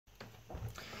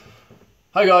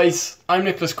Hi guys, I'm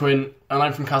Nicholas Quinn and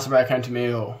I'm from Castlebar, County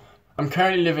Mayo. I'm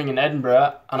currently living in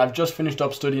Edinburgh and I've just finished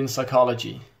up studying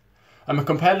psychology. I'm a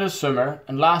competitive swimmer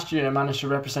and last year I managed to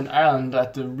represent Ireland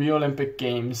at the Rio Olympic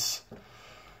Games.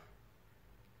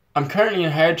 I'm currently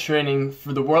in hard training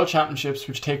for the World Championships,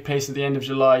 which take place at the end of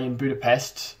July in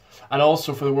Budapest, and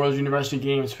also for the World University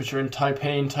Games, which are in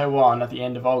Taipei in Taiwan at the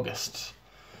end of August.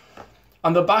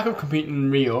 On the back of competing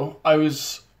in Rio, I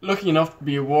was lucky enough to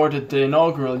be awarded the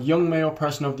inaugural Young Mayo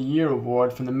Person of the Year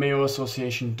award from the Mayo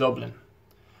Association of Dublin.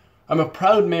 I'm a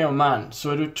proud Mayo man,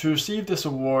 so to receive this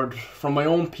award from my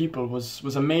own people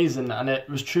was amazing, and it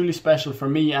was truly special for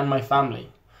me and my family.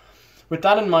 With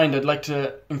that in mind, I'd like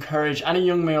to encourage any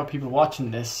young Mayo people watching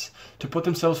this to put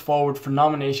themselves forward for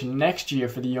nomination next year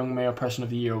for the Young Mayo Person of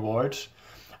the Year award,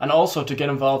 and also to get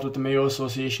involved with the Mayo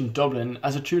Association of Dublin,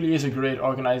 as it truly is a great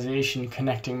organisation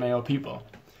connecting Mayo people.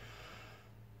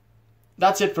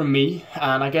 That's it from me,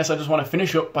 and I guess I just want to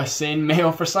finish up by saying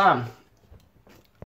Mayo for Sam.